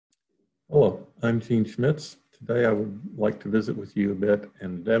Hello, I'm Gene Schmitz. Today I would like to visit with you a bit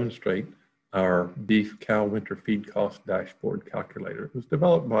and demonstrate our beef cow winter feed cost dashboard calculator. It was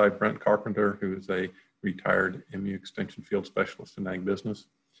developed by Brent Carpenter, who is a retired MU extension field specialist in ag business,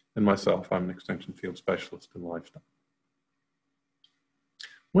 and myself, I'm an extension field specialist in livestock.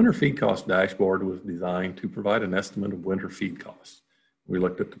 Winter feed cost dashboard was designed to provide an estimate of winter feed costs. We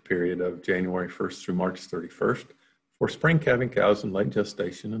looked at the period of January 1st through March 31st. For spring calving cows in late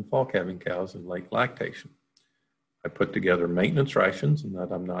gestation and fall calving cows in late lactation. I put together maintenance rations in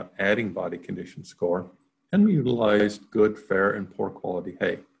that I'm not adding body condition score, and we utilized good, fair, and poor quality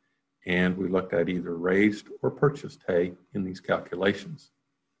hay. And we looked at either raised or purchased hay in these calculations.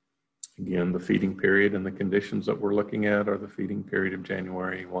 Again, the feeding period and the conditions that we're looking at are the feeding period of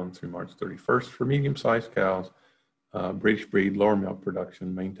January 1 through March 31st for medium-sized cows, British breed, lower milk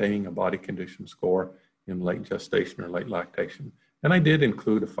production, maintaining a body condition score in late gestation or late lactation. And I did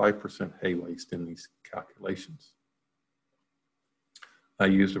include a 5% hay waste in these calculations. I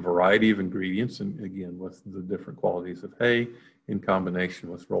used a variety of ingredients, and again, with the different qualities of hay in combination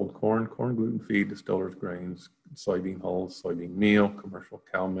with rolled corn, corn gluten feed, distillers grains, soybean hulls, soybean meal, commercial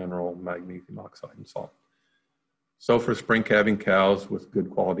cow mineral, magnesium oxide, and salt. So for spring calving cows with good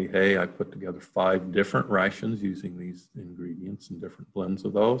quality hay, I put together 5 different rations using these ingredients and different blends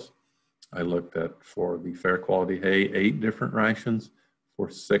of those. I looked at, for the fair quality hay, 8 different rations. For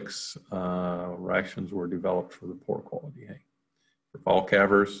 6 rations were developed for the poor quality hay. For fall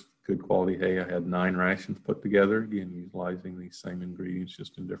calvers, good quality hay, I had 9 rations put together, again, utilizing these same ingredients,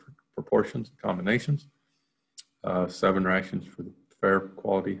 just in different proportions and combinations. 7 rations for the fair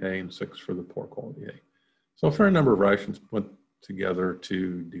quality hay and 6 for the poor quality hay. So a fair number of rations put together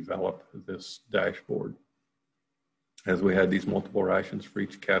to develop this dashboard. As we had these multiple rations for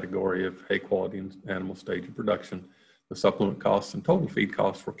each category of hay quality and animal stage of production, the supplement costs and total feed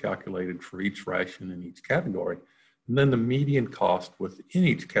costs were calculated for each ration in each category. And then the median cost within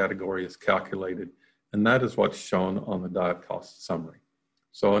each category is calculated, and that is what's shown on the diet cost summary.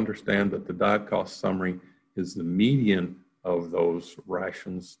 So understand that the diet cost summary is the median of those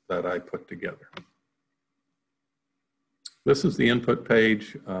rations that I put together. This is the input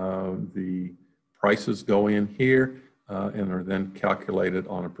page. The prices go in here. And are then calculated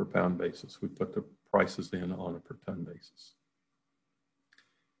on a per pound basis. We put the prices in on a per ton basis.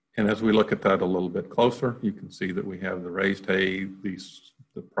 And as we look at that a little bit closer, you can see that we have the raised hay,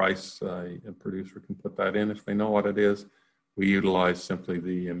 the price a producer can put that in if they know what it is. We utilize simply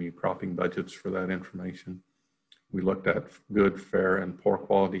the MU cropping budgets for that information. We looked at good, fair, and poor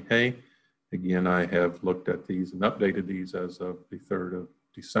quality hay. Again, I have looked at these and updated these as of the 3rd of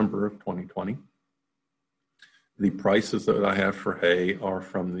December of 2020. The prices that I have for hay are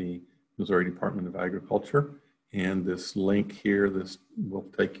from the Missouri Department of Agriculture, and this link here, this will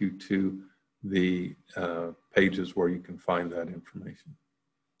take you to the pages where you can find that information.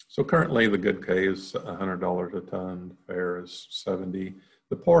 So currently the good hay is $100 a ton, the fair is $70.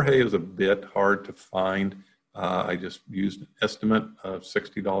 The poor hay is a bit hard to find. I just used an estimate of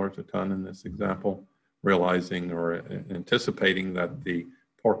 $60 a ton in this example, realizing or anticipating that the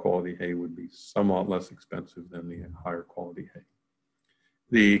poor quality hay would be somewhat less expensive than the higher quality hay.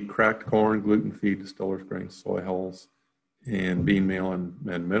 The cracked corn, gluten feed, distillers grains, soy hulls, and bean meal and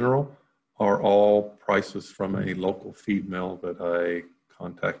mineral are all prices from a local feed mill that I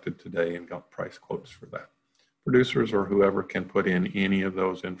contacted today and got price quotes for that. Producers or whoever can put in any of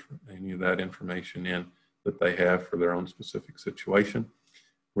that information in that they have for their own specific situation.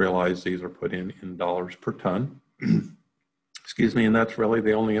 Realize these are put in dollars per ton. Excuse me, and that's really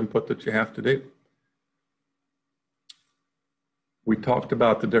the only input that you have to do. We talked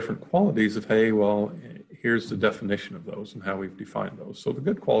about the different qualities of hay. Well, here's the definition of those and how we've defined those. So the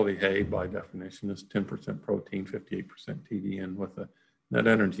good quality hay, by definition, is 10% protein, 58% TDN with a net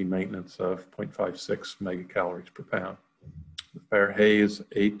energy maintenance of 0.56 megacalories per pound. The fair hay is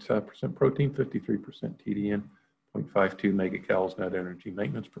 8% protein, 53% TDN, 0.52 megacalories net energy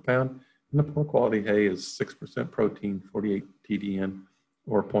maintenance per pound. And the poor quality hay is 6% protein, 48 TDN,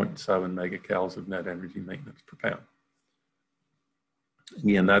 or 0.7 megacalories of net energy maintenance per pound.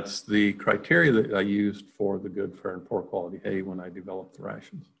 Again, that's the criteria that I used for the good, fair, and poor quality hay when I developed the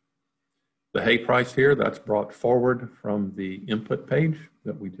rations. The hay price here, that's brought forward from the input page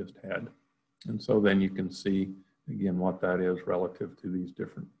that we just had. And so then you can see, again, what that is relative to these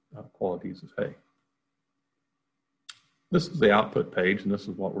different qualities of hay. This is the output page, and this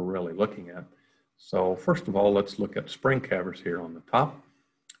is what we're really looking at. So first of all, let's look at spring calvers here on the top.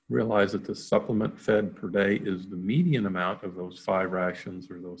 Realize that the supplement fed per day is the median amount of those 5 rations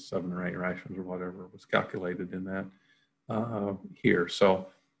or those 7 or 8 rations or whatever was calculated in that here. So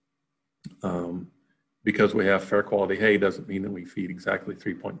Because we have fair quality hay doesn't mean that we feed exactly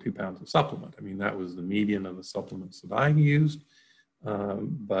 3.2 pounds of supplement. I mean, that was the median of the supplements that I used,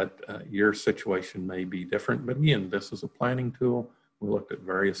 but your situation may be different. But again, this is a planning tool. We looked at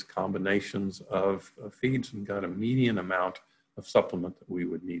various combinations of feeds and got a median amount of supplement that we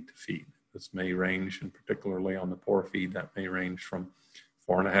would need to feed. This may range, and particularly on the poor feed, that may range from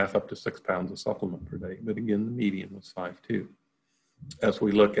 4.5 up to 6 pounds of supplement per day. But again, the median was 5.2. As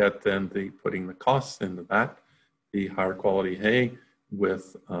we look at then putting the costs into that, the higher quality hay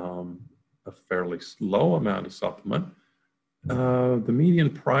with a fairly low amount of supplement, the median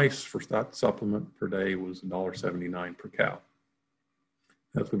price for that supplement per day was $1.79 per cow.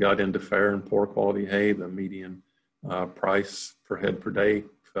 As we got into fair and poor quality hay, the median price per head per day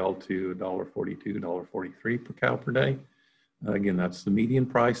fell to $1.42, $1.43 per cow per day. Again, that's the median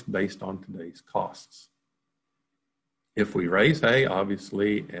price based on today's costs. If we raise hay,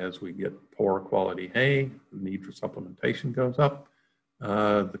 obviously, as we get poor quality hay, the need for supplementation goes up.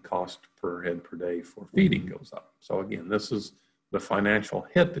 The cost per head per day for feeding goes up. So again, this is the financial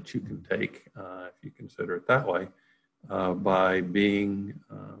hit that you can take, if you consider it that way, by being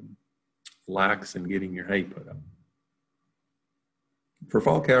lax in getting your hay put up. For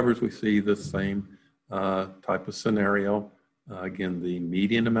fall calvers, we see the same type of scenario. Again, the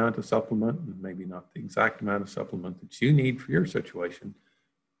median amount of supplement, maybe not the exact amount of supplement that you need for your situation,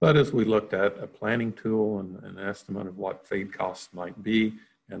 but as we looked at a planning tool and an estimate of what feed costs might be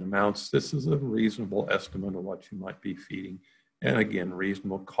and amounts, this is a reasonable estimate of what you might be feeding. And again,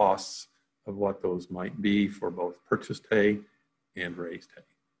 reasonable costs of what those might be for both purchased hay and raised hay.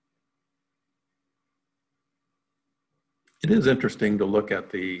 It is interesting to look at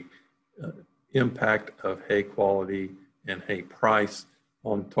the impact of hay quality and hay price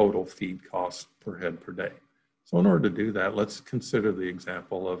on total feed costs per head per day. So in order to do that, let's consider the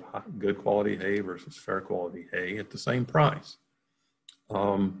example of good quality hay versus fair quality hay at the same price.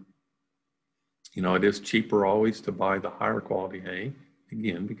 You know, it is cheaper always to buy the higher quality hay,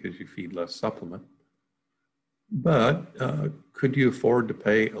 again, because you feed less supplement. But could you afford to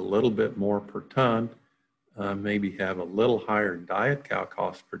pay a little bit more per ton, maybe have a little higher diet cow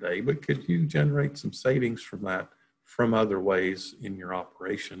cost per day, but could you generate some savings from that from other ways in your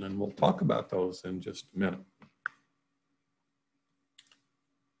operation? And we'll talk about those in just a minute.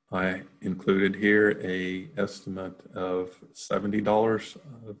 I included here an estimate of $70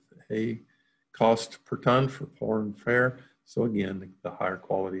 of hay cost per ton for poor and fair. So again, the higher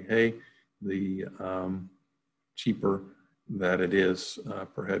quality hay, the cheaper that it is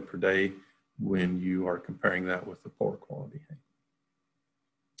per head per day when you are comparing that with the poor quality hay.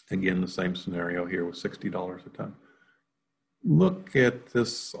 Again, the same scenario here with $60 a ton. Look at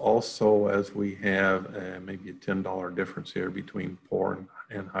this also as we have maybe a $10 difference here between poor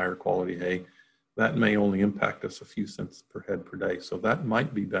and higher quality hay. That may only impact us a few cents per head per day. So that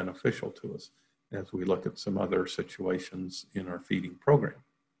might be beneficial to us as we look at some other situations in our feeding program.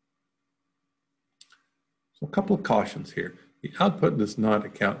 So a couple of cautions here. The output does not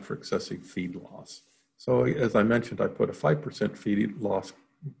account for excessive feed loss. So as I mentioned, I put a 5% feed loss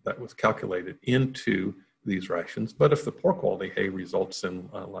that was calculated into these rations. But if the poor quality hay results in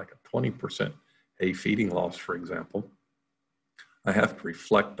like a 20% hay feeding loss, for example, I have to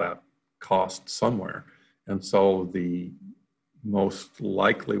reflect that cost somewhere. And so the most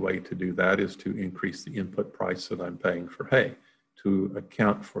likely way to do that is to increase the input price that I'm paying for hay to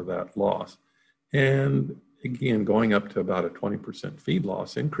account for that loss. And again, going up to about a 20% feed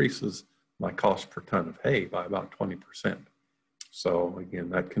loss increases my cost per ton of hay by about 20%. So again,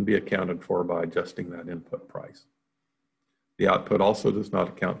 that can be accounted for by adjusting that input price. The output also does not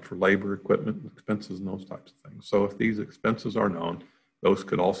account for labor, equipment, expenses, and those types of things. So if these expenses are known, those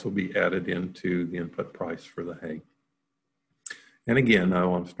could also be added into the input price for the hay. And again, I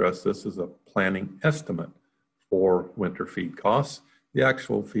want to stress this is a planning estimate for winter feed costs. The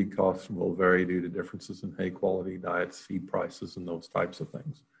actual feed costs will vary due to differences in hay quality, diets, feed prices, and those types of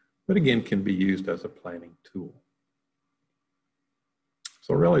things. But again, can be used as a planning tool.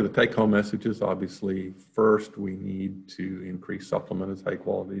 So really the take-home message is obviously, first, we need to increase supplement as hay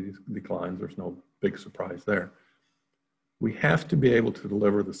quality declines. There's no big surprise there. We have to be able to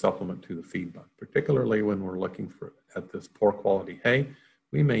deliver the supplement to the feed bun, particularly when we're looking at this poor quality hay.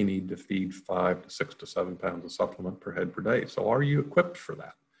 We may need to feed 5 to 6 to 7 pounds of supplement per head per day. So are you equipped for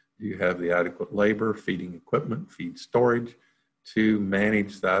that? Do you have the adequate labor, feeding equipment, feed storage to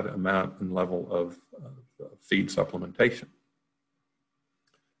manage that amount and level of feed supplementation?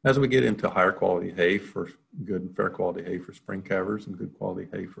 As we get into higher quality hay for good and fair quality hay for spring calvers and good quality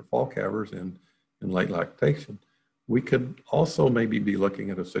hay for fall calvers in late lactation, We could also maybe be looking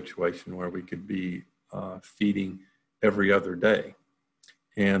at a situation where we could be feeding every other day.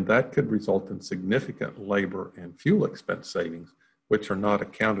 And that could result in significant labor and fuel expense savings, which are not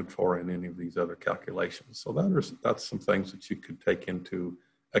accounted for in any of these other calculations. So that's some things that you could take into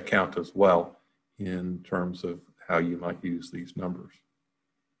account as well in terms of how you might use these numbers.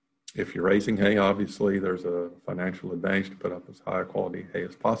 If you're raising hay, obviously there's a financial advantage to put up as high quality hay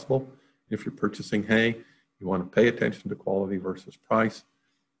as possible. If you're purchasing hay, you want to pay attention to quality versus price,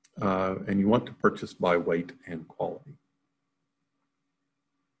 and you want to purchase by weight and quality.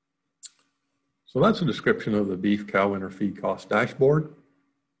 So that's a description of the beef cow winter feed cost dashboard.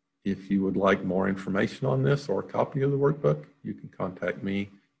 If you would like more information on this or a copy of the workbook, you can contact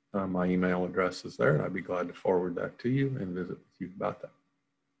me. My email address is there, and I'd be glad to forward that to you and visit with you about that.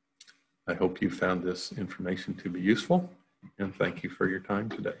 I hope you found this information to be useful, and thank you for your time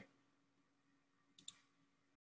today.